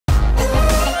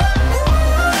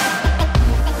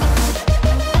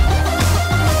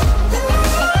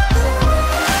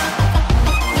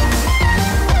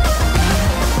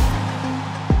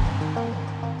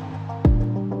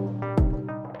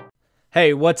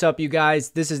Hey, what's up, you guys?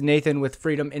 This is Nathan with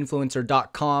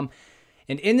freedominfluencer.com.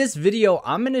 And in this video,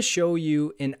 I'm going to show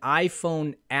you an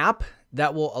iPhone app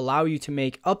that will allow you to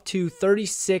make up to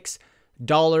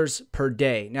 $36 per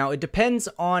day. Now, it depends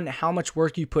on how much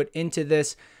work you put into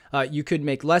this. You could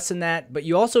make less than that, but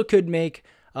you also could make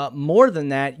more than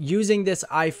that using this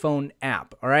iPhone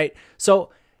app. All right.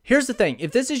 So here's the thing.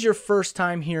 If this is your first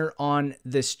time here on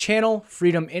this channel,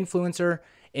 Freedom Influencer,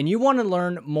 and you want to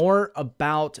learn more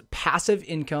about passive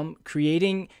income,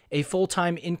 creating a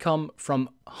full-time income from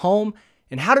home,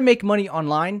 and how to make money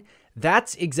online,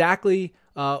 that's exactly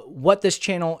what this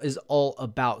channel is all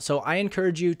about. So I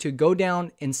encourage you to go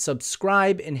down and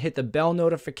subscribe and hit the bell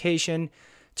notification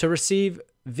to receive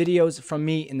videos from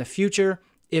me in the future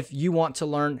if you want to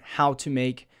learn how to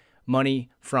make money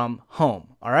from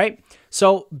home. All right.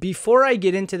 So before I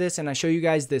get into this and I show you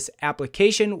guys this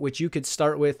application, which you could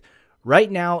start with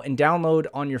right now and download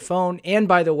on your phone. And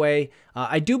by the way,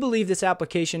 I do believe this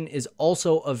application is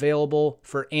also available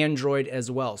for Android as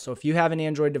well. So if you have an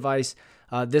Android device,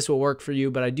 this will work for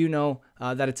you, but I do know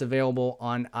that it's available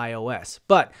on iOS.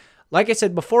 But like I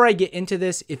said, before I get into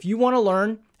this, if you want to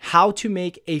learn how to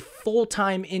make a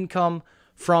full-time income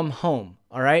from home,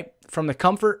 all right, from the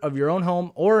comfort of your own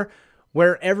home or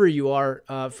wherever you are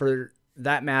for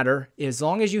that matter, as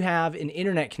long as you have an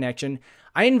internet connection,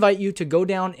 I invite you to go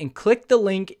down and click the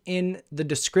link in the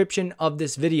description of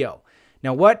this video.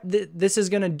 Now, what this is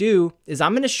going to do is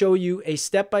I'm going to show you a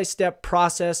step-by-step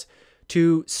process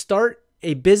to start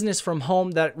a business from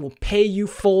home that will pay you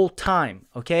full time,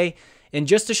 okay? And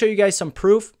just to show you guys some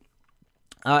proof,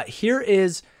 here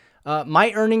is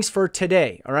my earnings for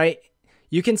today, all right?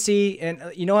 You can see,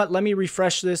 and you know what? Let me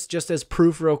refresh this just as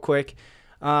proof real quick.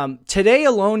 Today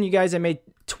alone, you guys, I made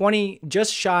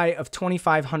just shy of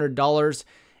 $2,500,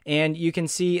 and you can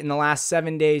see in the last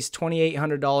 7 days,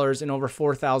 $2,800 and over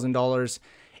 $4,000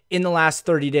 in the last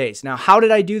 30 days. Now, how did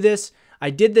I do this? I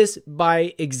did this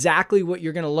by exactly what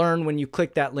you're going to learn when you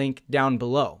click that link down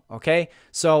below. Okay.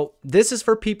 So this is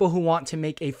for people who want to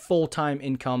make a full-time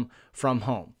income from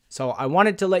home. So I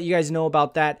wanted to let you guys know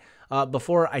about that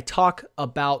before I talk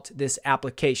about this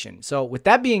application. So with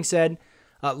that being said,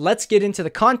 let's get into the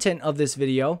content of this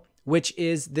video, which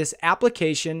is this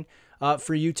application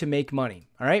for you to make money.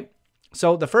 All right.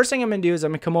 So the first thing I'm going to do is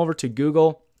I'm going to come over to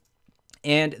Google,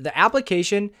 and the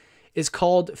application is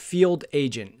called Field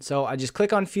Agent. So I just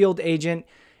click on Field Agent,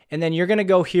 and then you're going to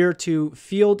go here to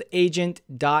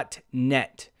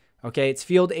fieldagent.net. Okay. It's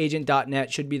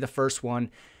fieldagent.net should be the first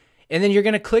one. And then you're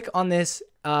going to click on this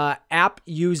app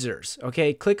users.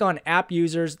 Okay. Click on app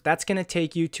users. That's going to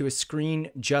take you to a screen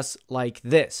just like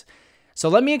this. So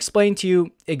let me explain to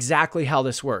you exactly how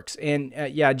this works. And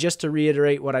yeah, just to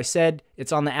reiterate what I said,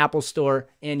 it's on the Apple Store.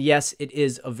 And yes, it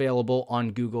is available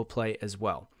on Google Play as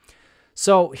well.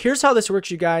 So here's how this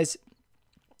works, you guys,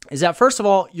 is that first of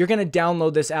all, you're going to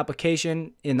download this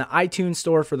application in the iTunes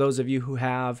Store for those of you who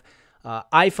have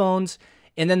iPhones,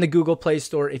 and then the Google Play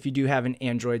Store if you do have an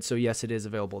Android. So yes, it is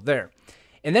available there.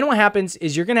 And then what happens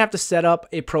is you're going to have to set up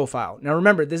a profile. Now,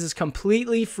 remember, this is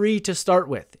completely free to start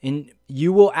with, and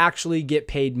you will actually get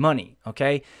paid money,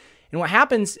 okay? And what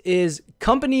happens is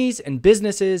companies and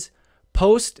businesses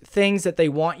post things that they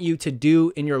want you to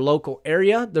do in your local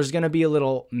area. There's going to be a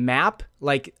little map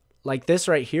like this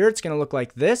right here. It's going to look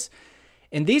like this.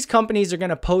 And these companies are going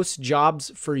to post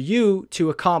jobs for you to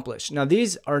accomplish. Now,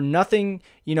 these are nothing,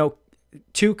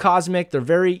 too cosmic. They're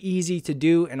very easy to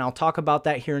do, and I'll talk about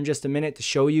that here in just a minute to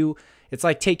show you. It's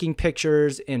like taking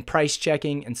pictures and price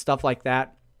checking and stuff like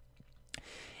that.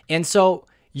 And so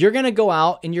you're going to go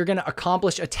out and you're going to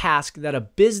accomplish a task that a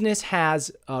business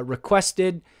has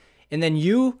requested, and then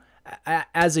you,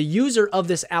 as a user of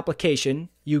this application,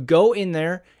 you go in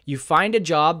there, you find a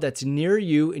job that's near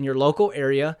you in your local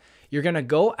area. You're going to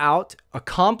go out,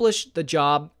 accomplish the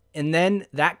job, and then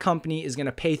that company is going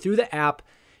to pay through the app.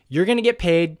 You're going to get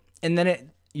paid, and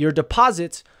then your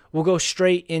deposits will go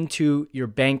straight into your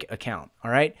bank account.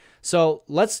 All right. So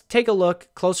let's take a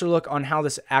closer look on how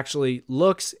this actually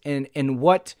looks and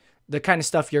what the kind of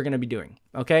stuff you're going to be doing.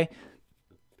 Okay.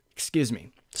 Excuse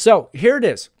me. So here it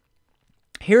is.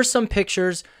 Here's some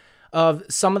pictures of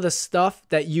some of the stuff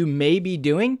that you may be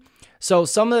doing. So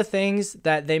some of the things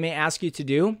that they may ask you to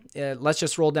do, let's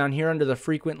just roll down here under the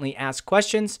frequently asked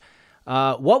questions.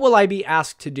 What will I be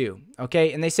asked to do?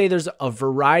 Okay. And they say there's a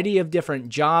variety of different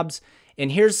jobs.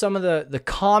 And here's some of the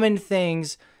common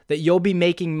things that you'll be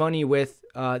making money with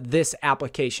this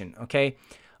application. Okay.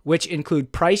 Which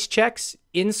include price checks,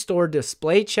 in-store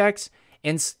display checks,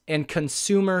 and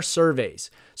consumer surveys.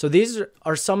 So these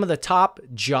are some of the top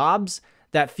jobs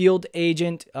that Field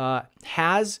Agent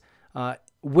has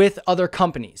with other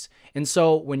companies. And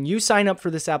so when you sign up for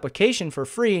this application for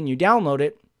free and you download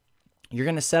it, you're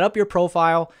going to set up your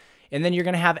profile, and then you're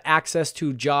going to have access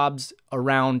to jobs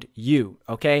around you,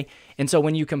 okay? And so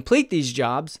when you complete these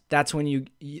jobs, that's when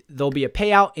there'll be a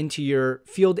payout into your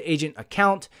field agent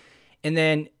account, and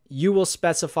then you will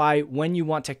specify when you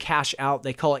want to cash out.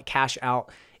 They call it cash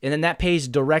out, and then that pays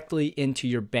directly into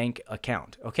your bank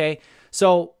account, okay?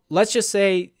 So let's just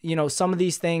say, some of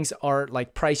these things are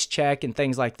like price check and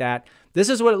things like that. This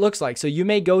is what it looks like. So you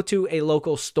may go to a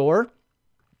local store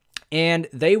and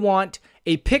they want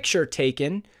a picture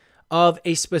taken of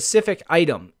a specific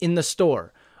item in the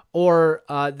store, or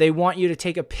they want you to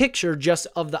take a picture just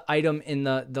of the item in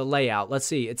the layout. Let's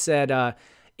see, it said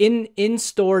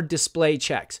in-store display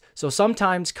checks. So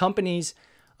sometimes companies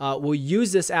will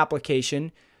use this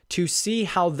application to see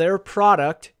how their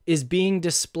product is being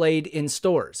displayed in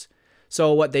stores.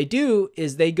 So what they do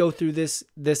is they go through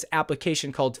this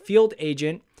application called Field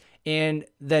Agent, and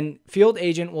then Field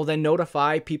Agent will then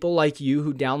notify people like you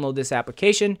who download this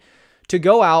application to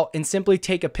go out and simply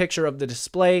take a picture of the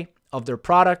display of their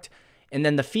product, and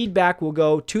then the feedback will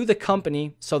go to the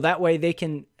company, so that way they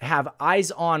can have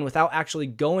eyes on without actually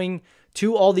going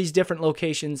to all these different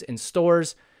locations and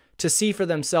stores to see for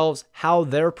themselves how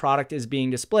their product is being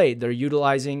displayed. They're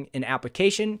utilizing an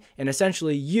application and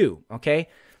essentially you, okay?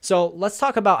 So let's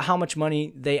talk about how much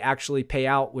money they actually pay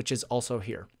out, which is also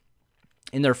here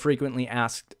in their frequently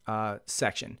asked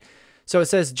section. So it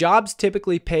says jobs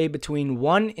typically pay between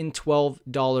 $1 and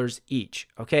 $12 each,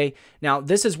 okay? Now,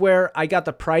 this is where I got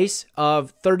the price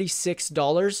of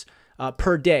 $36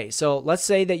 per day. So let's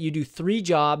say that you do 3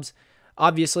 jobs.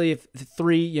 Obviously, if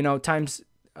 3, times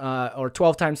or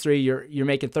 12 times 3, you're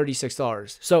making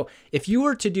 $36. So if you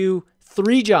were to do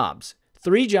 3 jobs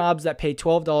that pay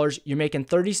 $12, you're making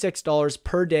 $36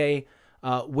 per day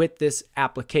with this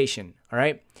application, all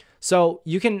right? So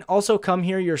you can also come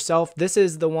here yourself. This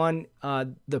is the one,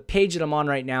 the page that I'm on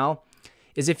right now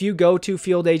is if you go to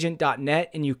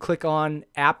fieldagent.net and you click on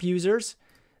app users,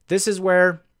 this is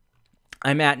where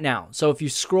I'm at now. So if you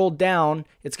scroll down,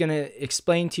 it's going to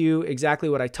explain to you exactly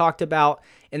what I talked about.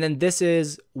 And then this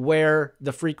is where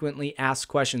the frequently asked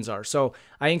questions are. So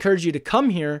I encourage you to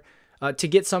come here to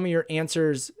get some of your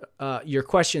answers, your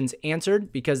questions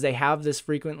answered, because they have this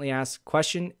frequently asked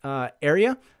question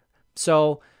area.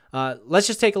 So let's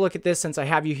just take a look at this since I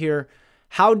have you here.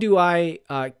 How do I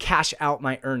cash out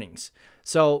my earnings?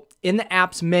 So in the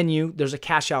apps menu, there's a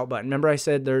cash out button. Remember I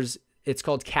said it's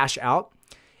called cash out.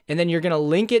 And then you're going to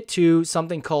link it to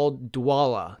something called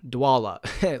Dwolla,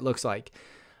 it looks like,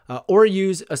 or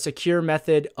use a secure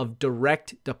method of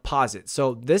direct deposit.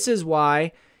 So this is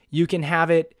why you can have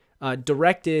it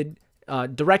direct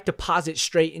deposit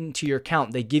straight into your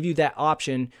account. They give you that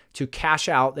option to cash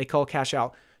out. They call cash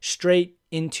out straight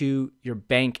into your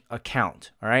bank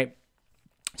account. All right.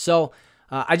 So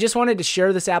I just wanted to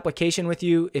share this application with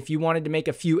you. If you wanted to make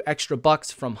a few extra bucks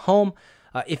from home,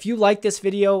 if you like this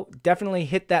video, definitely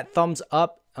hit that thumbs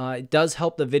up. It does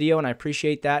help the video, and I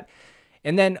appreciate that.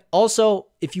 And then also,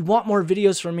 if you want more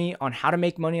videos from me on how to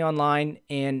make money online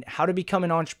and how to become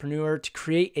an entrepreneur to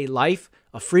create a life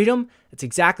of freedom, that's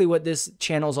exactly what this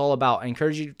channel is all about. I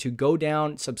encourage you to go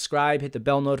down, subscribe, hit the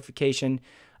bell notification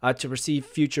to receive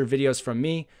future videos from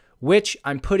me, which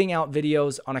I'm putting out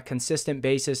videos on a consistent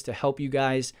basis to help you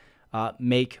guys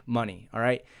make money. All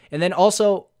right. And then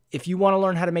also, if you want to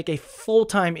learn how to make a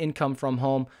full-time income from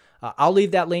home, I'll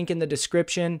leave that link in the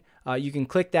description. You can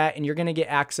click that and you're going to get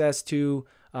access to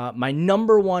my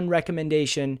 #1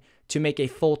 recommendation to make a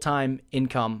full-time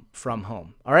income from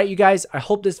home. All right, you guys, I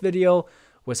hope this video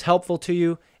was helpful to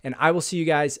you, and I will see you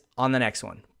guys on the next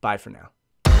one. Bye for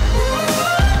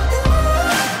now.